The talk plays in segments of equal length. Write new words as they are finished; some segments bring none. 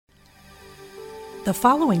The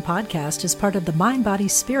following podcast is part of the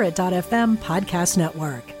MindBodySpirit.fm podcast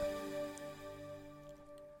network.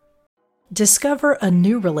 Discover a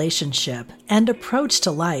new relationship and approach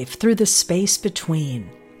to life through the space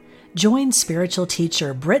between. Join spiritual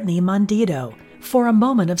teacher Brittany Mondito for a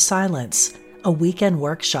moment of silence, a weekend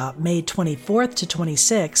workshop May 24th to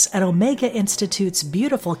 26th at Omega Institute's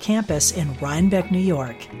beautiful campus in Rhinebeck, New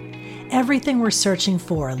York. Everything we're searching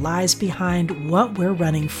for lies behind what we're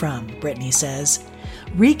running from, Brittany says.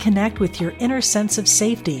 Reconnect with your inner sense of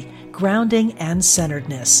safety, grounding, and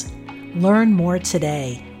centeredness. Learn more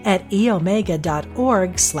today at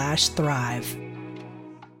eomega.org/thrive.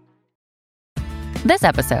 This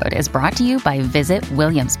episode is brought to you by Visit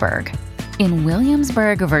Williamsburg. In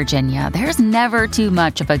Williamsburg, Virginia, there's never too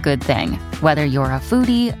much of a good thing. Whether you're a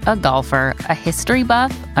foodie, a golfer, a history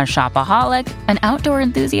buff, a shopaholic, an outdoor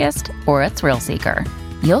enthusiast, or a thrill seeker,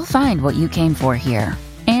 you'll find what you came for here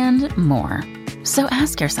and more. So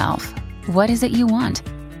ask yourself, what is it you want?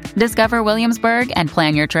 Discover Williamsburg and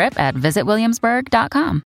plan your trip at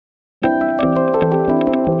visitwilliamsburg.com.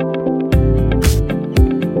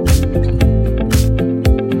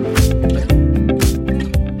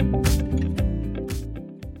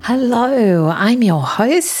 Hello, I'm your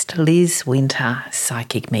host, Liz Winter,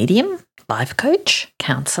 psychic medium, life coach,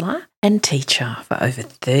 counsellor, and teacher for over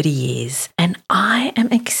 30 years. And I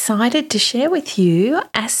am excited to share with you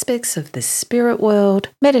aspects of the spirit world,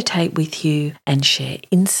 meditate with you, and share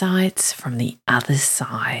insights from the other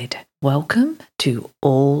side. Welcome to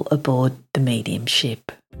All Aboard the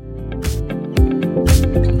Mediumship.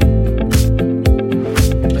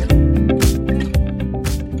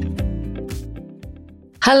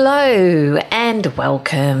 Hello and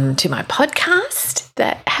welcome to my podcast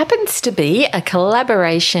that happens to be a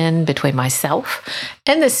collaboration between myself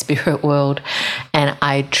and the spirit world. And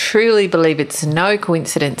I truly believe it's no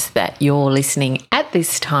coincidence that you're listening at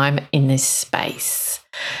this time in this space.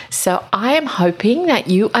 So I am hoping that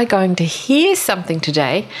you are going to hear something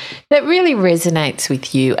today that really resonates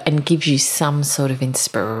with you and gives you some sort of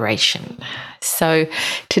inspiration. So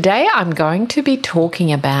today I'm going to be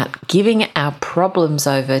talking about giving our problems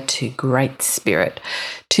over to Great Spirit,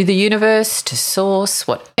 to the universe, to Source,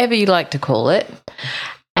 whatever you like to call it.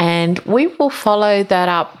 And we will follow that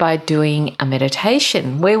up by doing a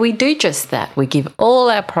meditation where we do just that. We give all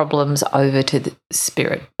our problems over to the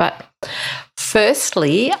Spirit. But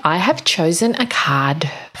firstly, I have chosen a card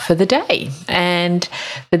for the day. And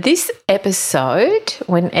for this episode,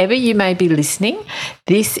 whenever you may be listening,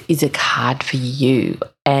 this is a card for you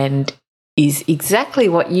and is exactly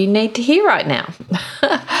what you need to hear right now.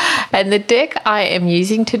 And the deck I am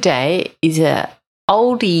using today is a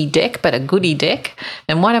oldie deck, but a goodie deck,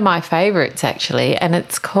 and one of my favorites actually, and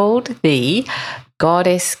it's called the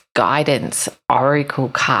Goddess Guidance Oracle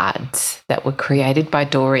cards that were created by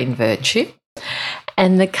Doreen Virtue.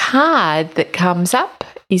 And the card that comes up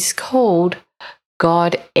is called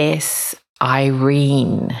Goddess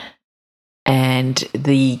Irene. And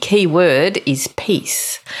the key word is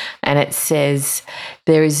peace. And it says,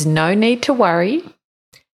 there is no need to worry.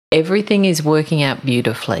 Everything is working out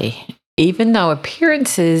beautifully. Even though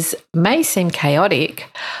appearances may seem chaotic,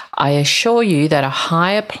 I assure you that a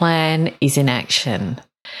higher plan is in action.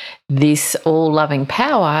 This all-loving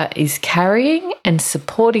power is carrying and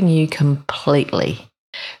supporting you completely.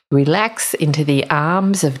 Relax into the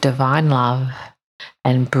arms of divine love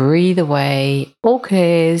and breathe away all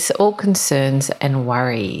cares, all concerns and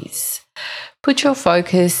worries. Put your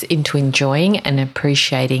focus into enjoying and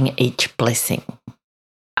appreciating each blessing.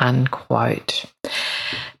 Unquote.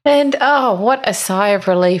 And what a sigh of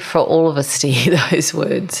relief for all of us to hear those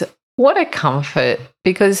words. What a comfort,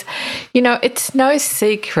 because, it's no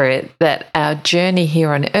secret that our journey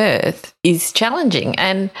here on earth is challenging.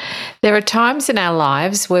 And there are times in our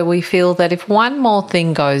lives where we feel that if one more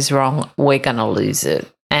thing goes wrong, we're going to lose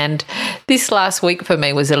it. And this last week for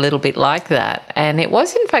me was a little bit like that. And it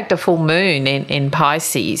was, in fact, a full moon in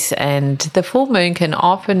Pisces. And the full moon can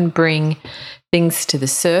often bring things to the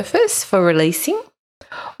surface for releasing,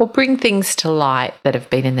 or bring things to light that have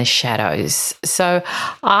been in the shadows. So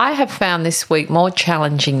I have found this week more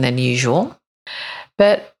challenging than usual,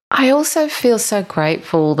 but I also feel so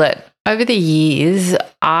grateful that over the years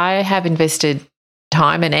I have invested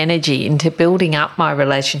time and energy into building up my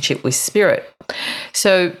relationship with Spirit.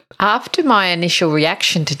 So after my initial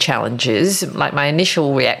reaction to challenges, like my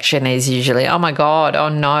initial reaction is usually, oh my God, oh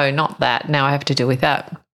no, not that, now I have to deal with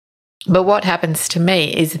that. But what happens to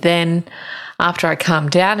me is then after I calm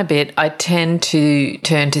down a bit, I tend to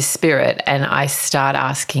turn to Spirit and I start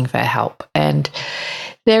asking for help. And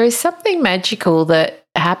there is something magical that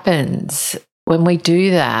happens when we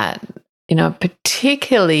do that.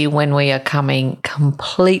 particularly when we are coming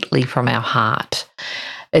completely from our heart.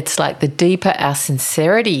 It's like the deeper our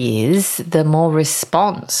sincerity is, the more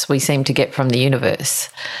response we seem to get from the universe.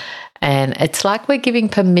 And it's like we're giving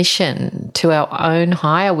permission to our own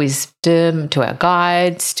higher wisdom, to our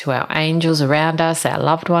guides, to our angels around us, our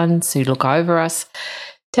loved ones who look over us,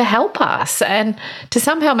 to help us and to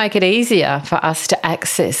somehow make it easier for us to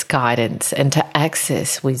access guidance and to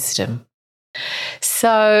access wisdom.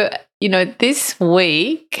 So, this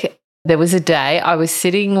week, there was a day I was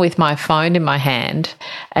sitting with my phone in my hand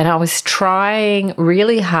and I was trying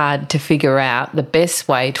really hard to figure out the best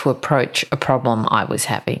way to approach a problem I was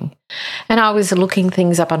having. And I was looking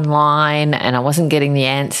things up online and I wasn't getting the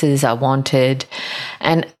answers I wanted.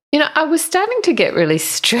 And, I was starting to get really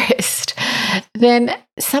stressed. Then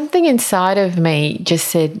something inside of me just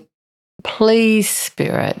said, please,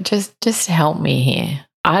 Spirit, just help me here.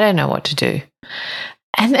 I don't know what to do.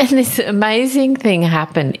 And then this amazing thing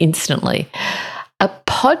happened instantly. A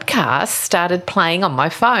podcast started playing on my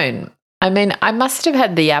phone. I mean, I must have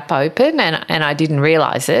had the app open and I didn't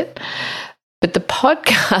realize it. But the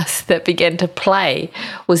podcast that began to play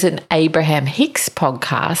was an Abraham Hicks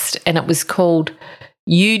podcast, and it was called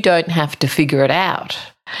You Don't Have to Figure It Out.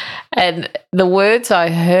 And the words I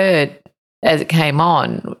heard as it came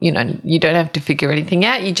on, you don't have to figure anything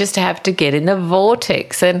out. You just have to get in the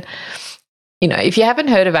vortex. And if you haven't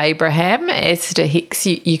heard of Abraham, Esther Hicks,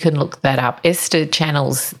 you can look that up. Esther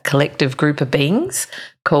channels collective group of beings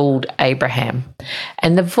called Abraham.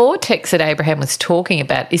 And the vortex that Abraham was talking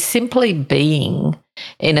about is simply being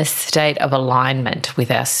in a state of alignment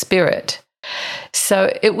with our spirit.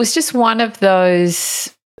 So it was just one of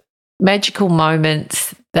those magical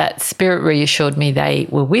moments that spirit reassured me they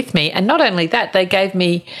were with me. And not only that, they gave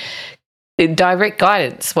me direct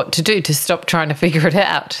guidance what to do to stop trying to figure it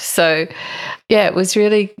out. So, yeah, it was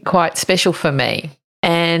really quite special for me.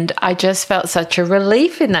 And I just felt such a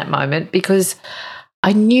relief in that moment because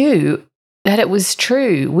I knew that it was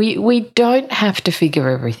true. We don't have to figure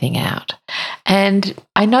everything out. And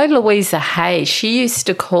I know Louisa Hay, she used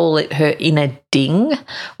to call it her inner ding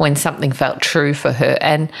when something felt true for her.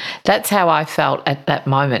 And that's how I felt at that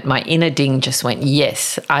moment. My inner ding just went,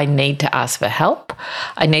 yes, I need to ask for help.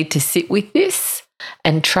 I need to sit with this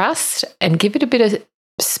and trust and give it a bit of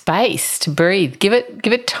space to breathe. Give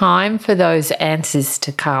it time for those answers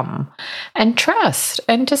to come and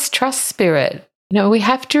just trust spirit. We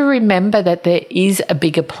have to remember that there is a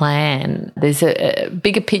bigger plan. There's a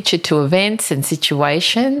bigger picture to events and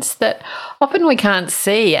situations that often we can't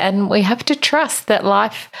see, and we have to trust that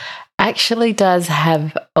life actually does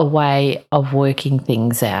have a way of working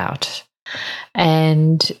things out.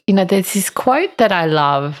 And, there's this quote that I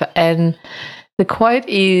love, and the quote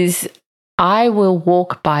is, I will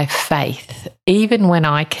walk by faith even when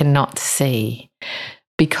I cannot see,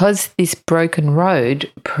 because this broken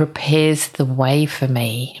road prepares the way for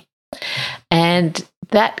me. And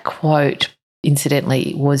that quote,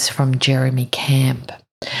 incidentally, was from Jeremy Camp.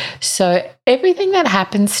 So everything that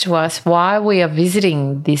happens to us while we are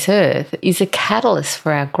visiting this earth is a catalyst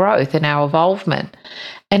for our growth and our evolvement.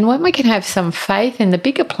 And when we can have some faith in the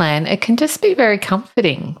bigger plan, it can just be very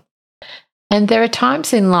comforting. And there are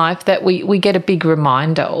times in life that we get a big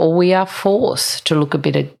reminder, or we are forced to look a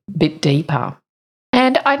bit deeper.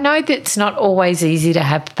 And I know that it's not always easy to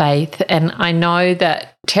have faith, and I know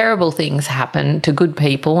that terrible things happen to good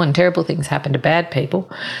people and terrible things happen to bad people,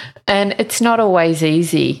 and it's not always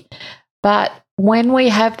easy. But when we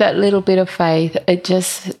have that little bit of faith, it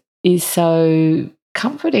just is so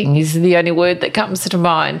comforting, is the only word that comes to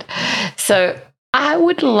mind. So I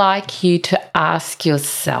would like you to ask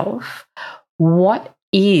yourself, what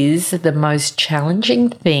is the most challenging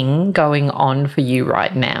thing going on for you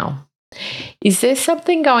right now? Is there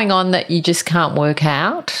something going on that you just can't work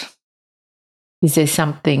out? Is there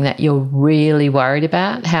something that you're really worried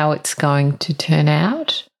about, how it's going to turn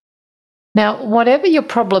out? Now, whatever your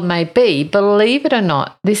problem may be, believe it or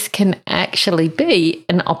not, this can actually be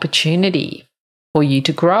an opportunity for you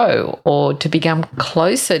to grow or to become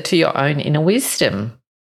closer to your own inner wisdom.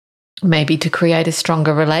 Maybe to create a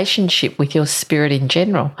stronger relationship with your spirit in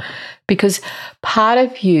general, because part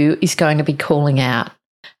of you is going to be calling out.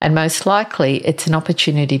 And most likely it's an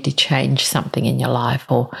opportunity to change something in your life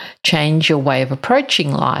or change your way of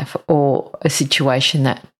approaching life or a situation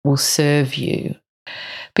that will serve you.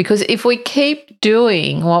 Because if we keep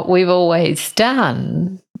doing what we've always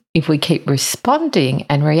done, if we keep responding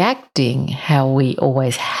and reacting how we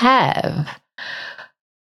always have,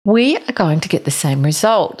 we are going to get the same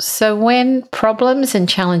results. So when problems and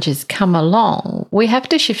challenges come along, we have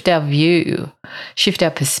to shift our view, shift our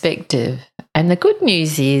perspective, And the good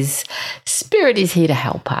news is Spirit is here to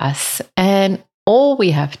help us, and all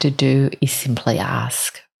we have to do is simply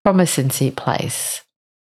ask from a sincere place.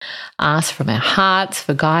 Ask from our hearts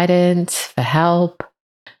for guidance, for help,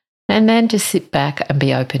 and then just sit back and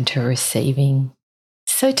be open to receiving.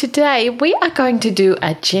 So today we are going to do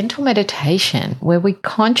a gentle meditation where we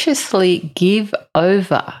consciously give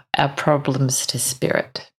over our problems to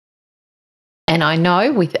Spirit. And I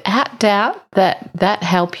know without doubt that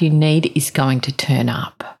help you need is going to turn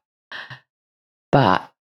up. But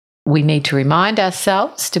we need to remind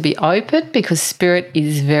ourselves to be open because Spirit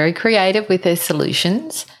is very creative with their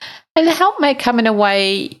solutions, and the help may come in a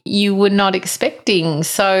way you were not expecting.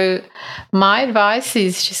 So my advice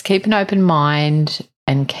is just keep an open mind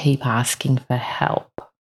and keep asking for help.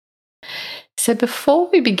 So before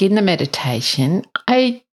we begin the meditation,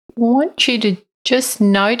 I want you to just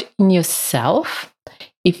note in yourself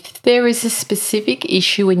if there is a specific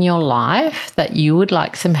issue in your life that you would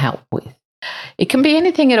like some help with. It can be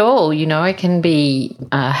anything at all, it can be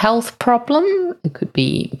a health problem, it could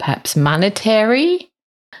be perhaps monetary,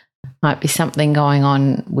 might be something going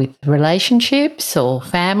on with relationships or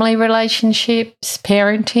family relationships,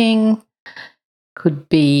 parenting, could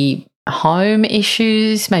be home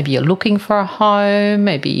issues, maybe you're looking for a home,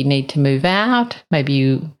 maybe you need to move out, maybe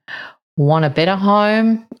you want a better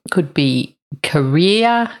home, could be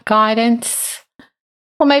career guidance,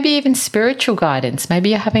 or maybe even spiritual guidance. Maybe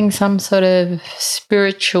you're having some sort of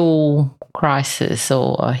spiritual crisis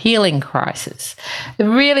or a healing crisis.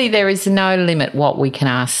 Really, there is no limit what we can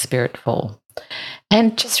ask Spirit for.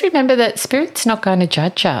 And just remember that Spirit's not going to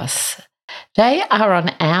judge us. They are on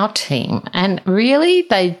our team, and really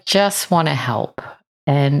they just want to help.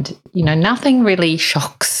 And, nothing really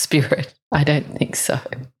shocks Spirit. I don't think so.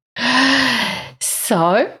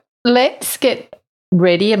 So let's get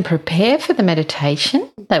ready and prepare for the meditation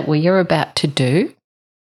that we are about to do.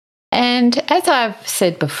 And as I've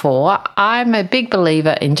said before, I'm a big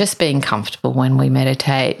believer in just being comfortable when we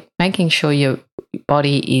meditate, making sure your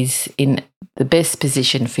body is in the best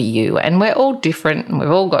position for you. And we're all different, and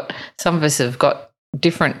some of us have got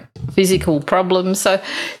different physical problems. So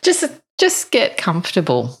just get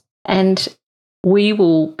comfortable, and we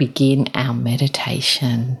will begin our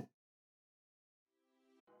meditation.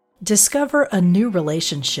 Discover a new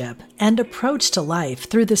relationship and approach to life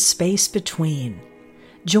through the space between.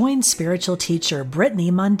 Join spiritual teacher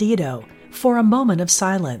Brittany Mondito for a moment of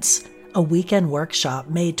silence, a weekend workshop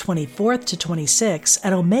May 24th to 26th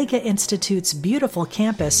at Omega Institute's beautiful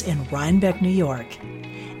campus in Rhinebeck, New York.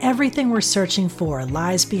 Everything we're searching for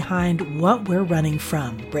lies behind what we're running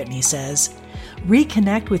from, Brittany says.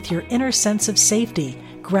 Reconnect with your inner sense of safety,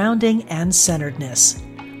 grounding, and centeredness.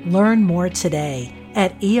 Learn more today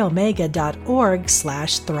at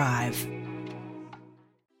eomega.org/thrive.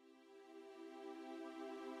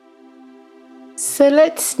 So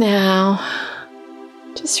let's now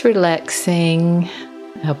just relaxing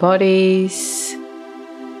our bodies.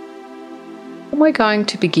 And we're going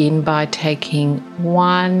to begin by taking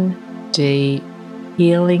one deep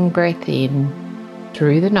healing breath in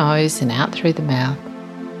through the nose and out through the mouth.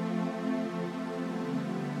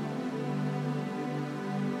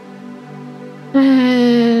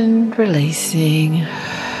 And releasing.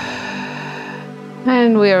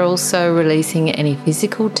 And we are also releasing any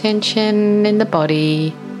physical tension in the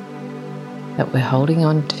body that we're holding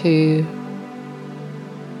on to.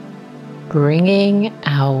 Bringing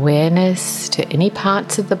our awareness to any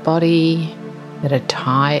parts of the body that are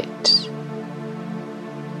tight.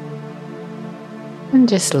 And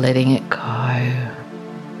just letting it go.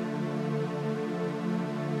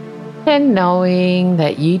 And knowing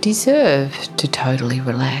that you deserve to totally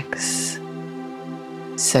relax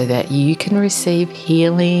so that you can receive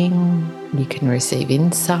healing, you can receive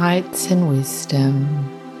insights and wisdom.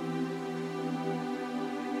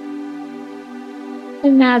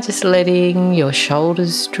 And now just letting your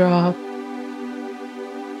shoulders drop.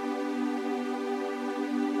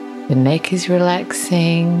 The neck is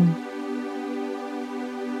relaxing.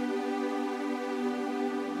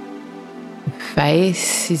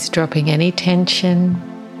 Face is dropping any tension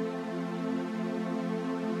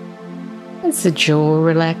as the jaw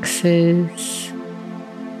relaxes.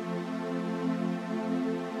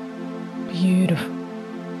 Beautiful.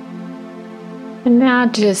 And now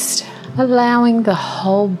just allowing the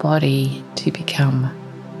whole body to become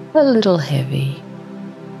a little heavy.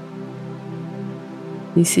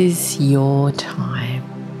 This is your time.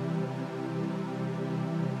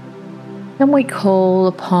 And we call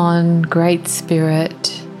upon Great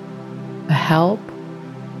Spirit for help.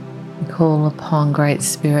 We call upon Great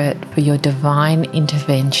Spirit for your divine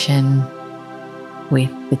intervention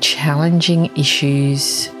with the challenging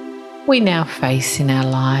issues we now face in our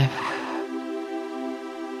life.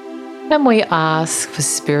 And we ask for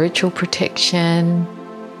spiritual protection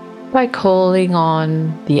by calling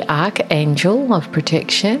on the Archangel of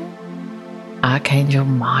Protection, Archangel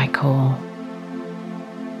Michael.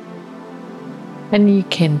 And you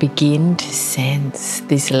can begin to sense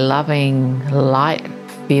this loving,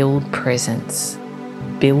 light-filled presence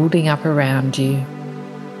building up around you.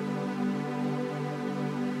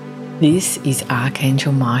 This is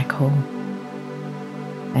Archangel Michael,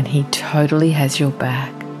 and he totally has your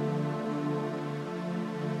back.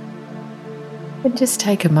 And just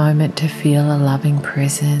take a moment to feel a loving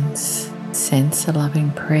presence, sense a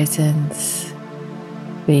loving presence,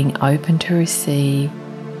 being open to receive.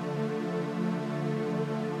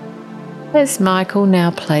 As Michael now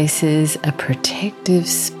places a protective,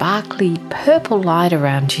 sparkly purple light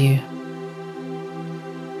around you.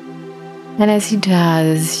 And as he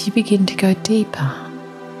does, you begin to go deeper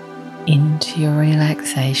into your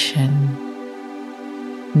relaxation,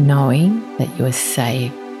 knowing that you are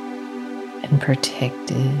safe and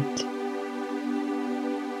protected.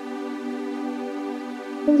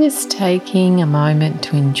 And just taking a moment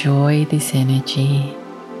to enjoy this energy,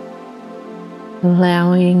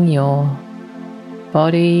 allowing your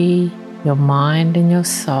body, your mind and your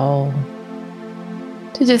soul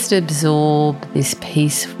to just absorb this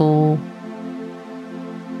peaceful,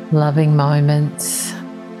 loving moments,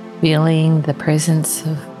 feeling the presence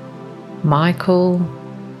of Michael,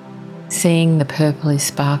 seeing the purpley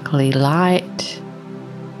sparkly light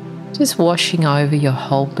just washing over your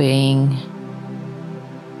whole being.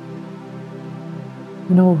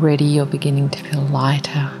 And already you're beginning to feel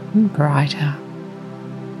lighter and brighter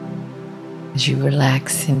as you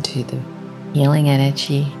relax into the healing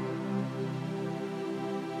energy.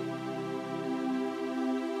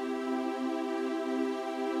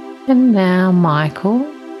 And now Michael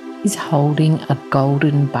is holding a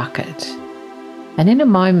golden bucket. And in a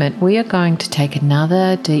moment, we are going to take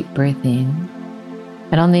another deep breath in.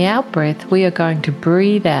 And on the out breath, we are going to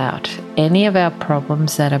breathe out any of our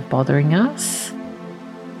problems that are bothering us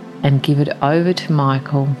and give it over to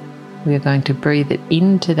Michael. We are going to breathe it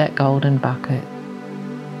into that golden bucket.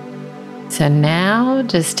 So now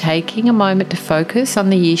just taking a moment to focus on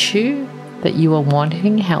the issue that you are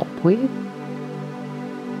wanting help with.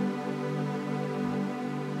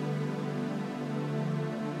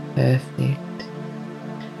 Perfect.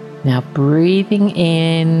 Now breathing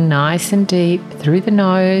in nice and deep through the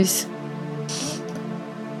nose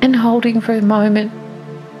and holding for a moment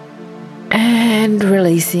and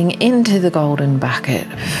releasing into the golden bucket.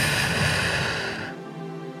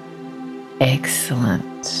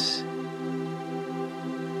 Excellent.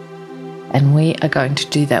 And we are going to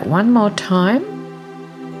do that one more time.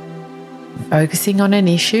 Focusing on an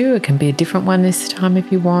issue. It can be a different one this time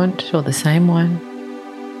if you want, or the same one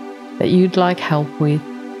that you'd like help with.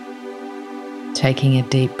 Taking a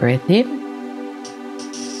deep breath in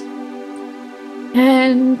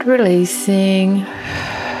and releasing,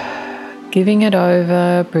 giving it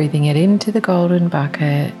over, breathing it into the golden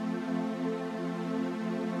bucket.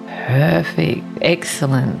 Perfect,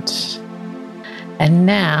 excellent. And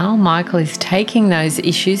now Michael is taking those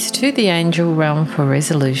issues to the angel realm for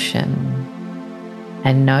resolution.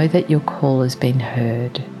 And know that your call has been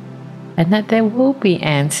heard and that there will be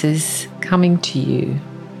answers coming to you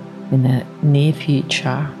in the near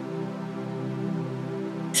future.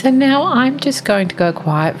 So now I'm just going to go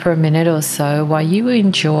quiet for a minute or so while you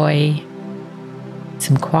enjoy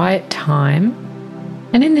some quiet time.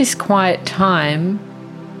 And in this quiet time,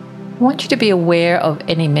 I want you to be aware of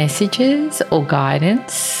any messages or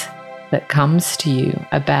guidance that comes to you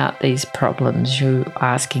about these problems you're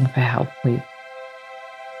asking for help with.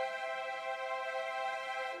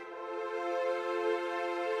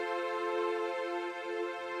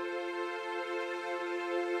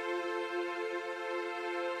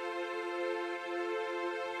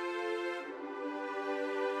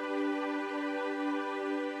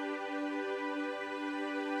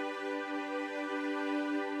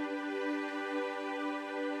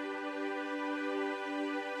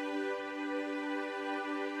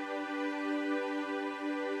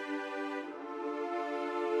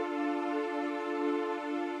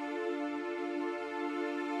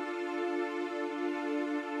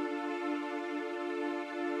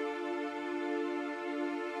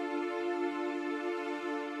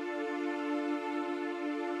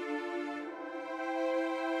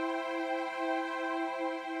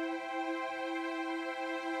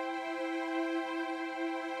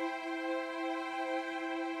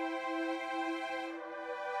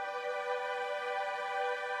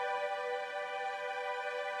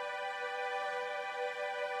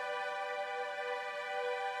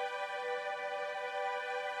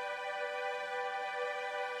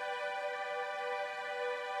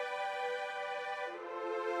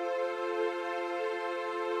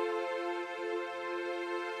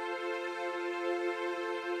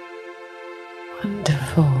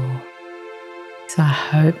 Wonderful. So I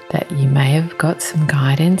hope that you may have got some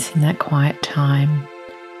guidance in that quiet time.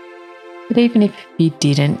 But even if you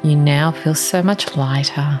didn't, you now feel so much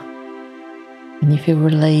lighter and you feel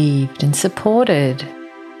relieved and supported.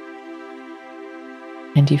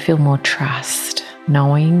 And you feel more trust,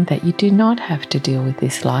 knowing that you do not have to deal with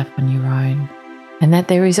this life on your own and that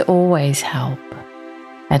there is always help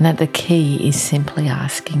and that the key is simply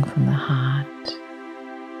asking from the heart.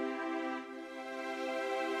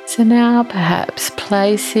 So now perhaps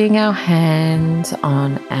placing our hands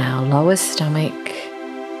on our lower stomach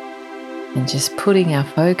and just putting our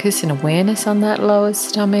focus and awareness on that lower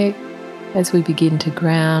stomach as we begin to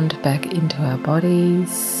ground back into our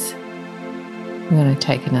bodies. I'm going to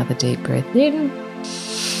take another deep breath in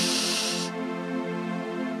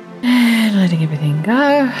and letting everything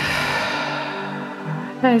go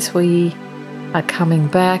as we are coming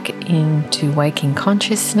back into waking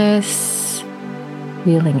consciousness.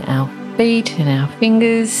 Feeling our feet and our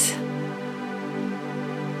fingers.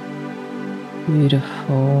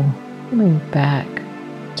 Beautiful. Coming back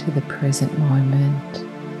to the present moment.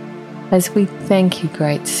 As we thank you,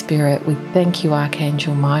 Great Spirit, we thank you,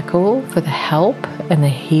 Archangel Michael, for the help and the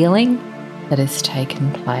healing that has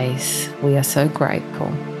taken place. We are so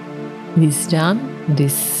grateful. It is done. It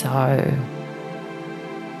is so.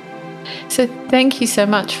 So thank you so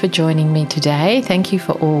much for joining me today. Thank you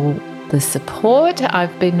for all the support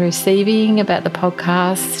I've been receiving about the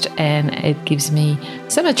podcast, and it gives me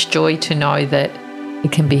so much joy to know that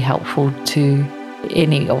it can be helpful to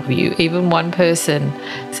any of you, even one person.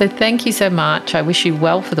 So thank you so much. I wish you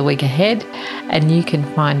well for the week ahead, and you can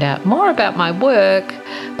find out more about my work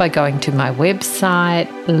by going to my website,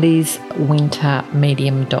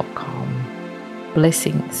 lizwintermedium.com.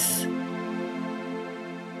 Blessings.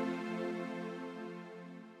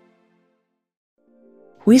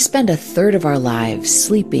 We spend a third of our lives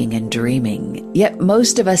sleeping and dreaming, yet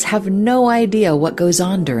most of us have no idea what goes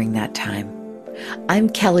on during that time. I'm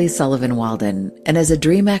Kelly Sullivan Walden, and as a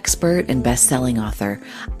dream expert and best-selling author,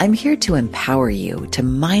 I'm here to empower you to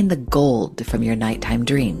mine the gold from your nighttime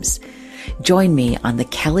dreams. Join me on the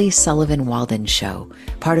Kelly Sullivan Walden Show,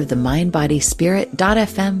 part of the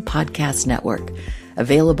MindBodySpirit.fm podcast network,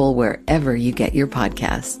 available wherever you get your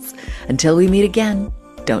podcasts. Until we meet again,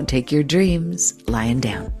 don't take your dreams lying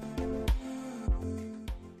down.